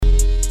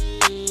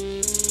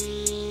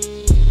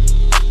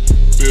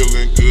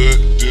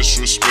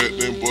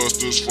disrespecting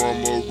busters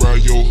from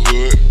around your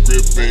hood.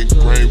 Gripping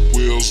grain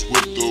wheels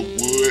with the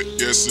wood.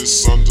 Yes,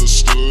 it's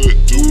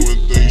understood. Doing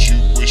things you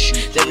wish you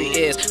could. There he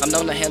is, I'm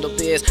known to handle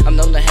biz, I'm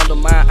known to handle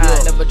mine.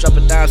 I never drop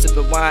a dime,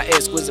 sipping wine,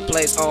 exquisite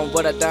place on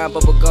what I dime.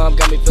 Bubble gum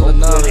got me feeling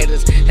numb.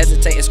 Haters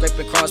hesitating,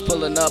 scraping crumbs,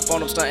 pulling up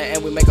on them, stunting,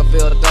 and we make them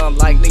feel dumb.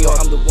 Like Neo,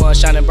 I'm the one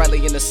shining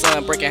brightly in the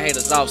sun, breaking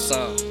haters off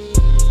some.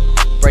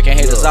 Breaking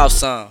haters off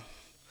some.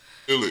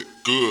 Feel it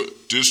good,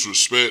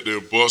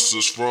 disrespecting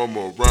busters from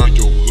around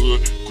your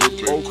hood.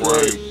 Gripping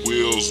grain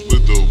wheels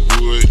with the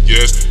wood.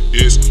 Yes,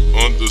 it's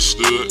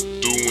understood.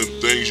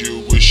 Doing things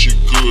you wish you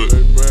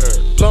could.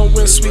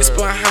 Blowing sweets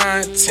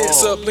behind,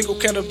 tense up, lingo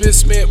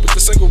cannabis mint with the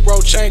single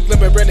road chain,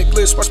 glimmer, red and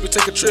glitz. Watch me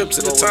take a trip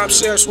to the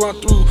timeshares, run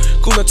through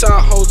cooling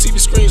Tahoe, TV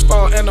screens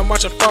fall, and I'm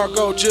watching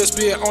Fargo. Just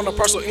be on a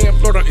parcel in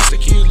Florida, it's the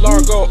key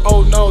Largo.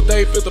 Oh no,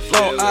 they feel the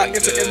flow. I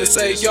enter in and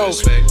say, yo.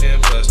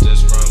 Disrespecting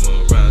busters from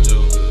around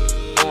your hood.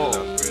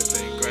 I'm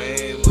gripping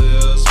grain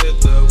wheels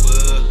with the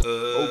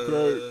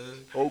wood.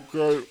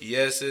 Okay.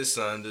 Yes, it's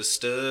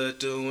understood.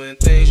 Doing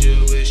things you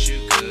wish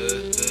you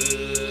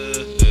could.